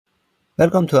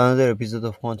Welcome to another episode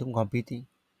of Quantum Computing.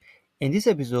 In this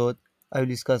episode, I will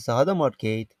discuss the Hadamard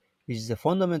gate, which is a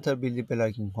fundamental building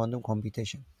block in quantum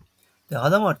computation. The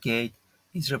Hadamard gate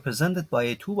is represented by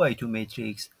a 2 by 2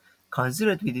 matrix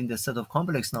considered within the set of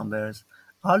complex numbers,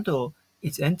 although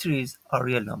its entries are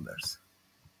real numbers.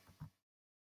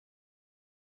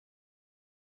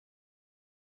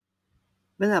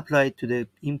 When applied to the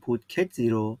input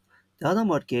ket0, the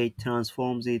Hadamard gate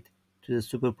transforms it to the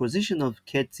superposition of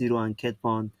ket0 and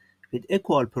ket1 with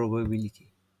equal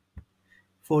probability.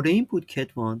 For the input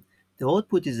ket1, the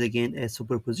output is again a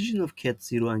superposition of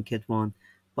ket0 and ket1,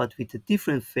 but with a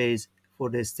different phase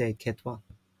for the state ket1.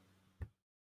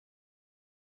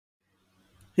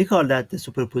 Recall that the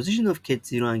superposition of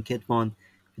ket0 and ket1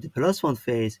 with the plus 1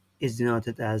 phase is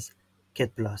denoted as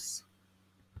ket plus,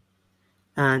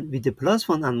 and with the plus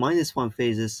 1 and minus 1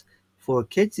 phases for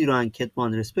ket0 and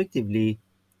ket1 respectively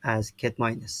as ket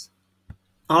minus.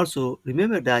 Also,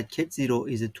 remember that ket0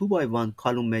 is a 2 by 1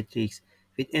 column matrix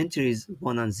with entries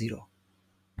 1 and 0.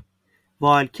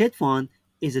 While ket1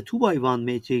 is a 2 by 1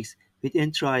 matrix with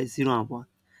entries 0 and 1.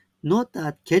 Note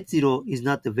that ket0 is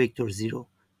not the vector 0,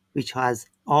 which has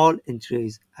all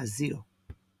entries as 0.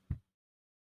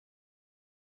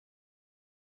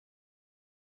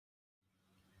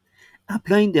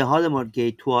 Applying the Hadamard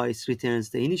gate twice returns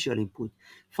the initial input,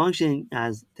 functioning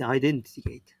as the identity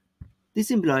gate.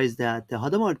 This implies that the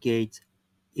Hadamard gate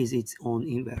is its own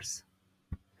inverse.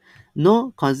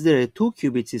 Now consider a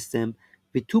 2-qubit system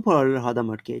with two parallel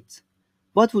Hadamard gates.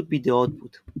 What would be the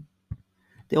output?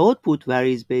 The output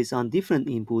varies based on different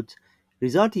inputs,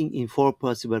 resulting in four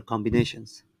possible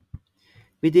combinations.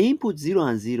 With the input 0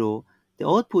 and 0, the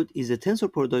output is the tensor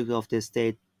product of the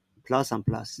state plus and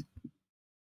plus.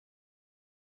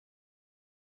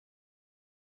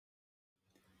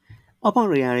 Upon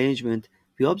rearrangement,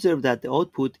 we observe that the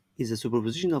output is a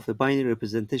superposition of a binary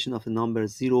representation of the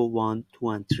numbers 0, 1, 2,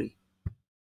 and 3.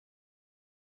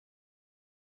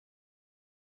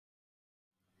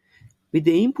 With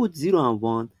the input 0 and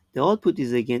 1, the output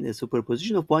is again a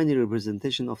superposition of binary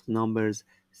representation of the numbers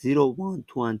 0, 1,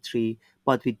 2, and 3,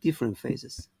 but with different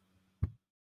phases.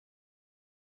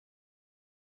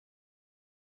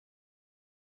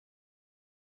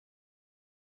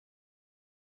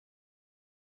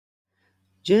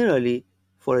 Generally,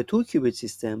 for a 2-qubit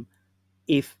system,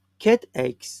 if ket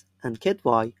x and ket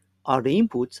y are the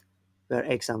inputs, where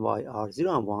x and y are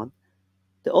 0 and 1,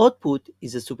 the output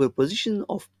is a superposition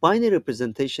of binary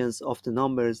representations of the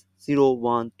numbers 0,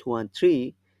 1, 2, and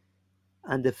 3,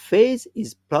 and the phase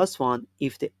is plus 1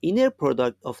 if the inner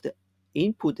product of the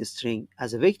input string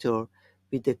as a vector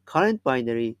with the current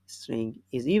binary string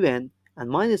is even, and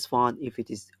minus 1 if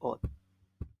it is odd.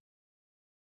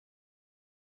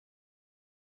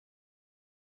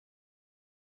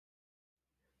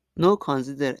 Now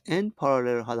consider n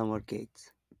parallel Hadamard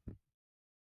gates.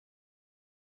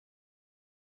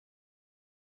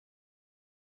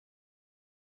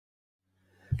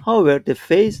 However, the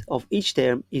phase of each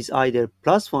term is either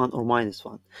plus 1 or minus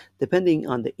 1, depending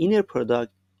on the inner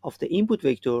product of the input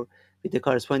vector with the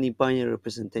corresponding binary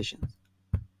representation.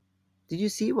 Did you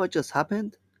see what just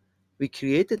happened? We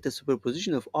created the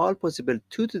superposition of all possible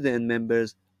 2 to the n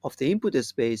members of the input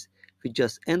space with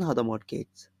just n Hadamard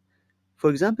gates. For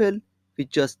example,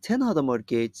 with just 10 Hadamard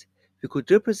gates, we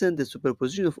could represent the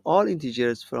superposition of all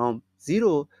integers from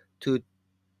 0 to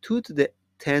 2 to the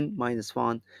 10 minus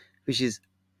 1, which is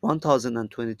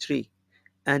 1023.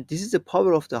 And this is the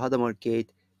power of the Hadamard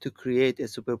gate to create a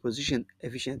superposition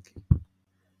efficiently.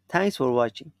 Thanks for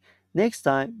watching. Next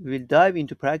time, we will dive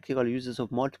into practical uses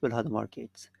of multiple Hadamard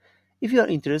gates. If you are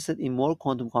interested in more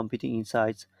quantum computing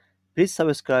insights, please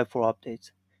subscribe for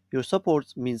updates. Your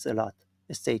support means a lot.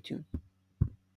 Stay tuned.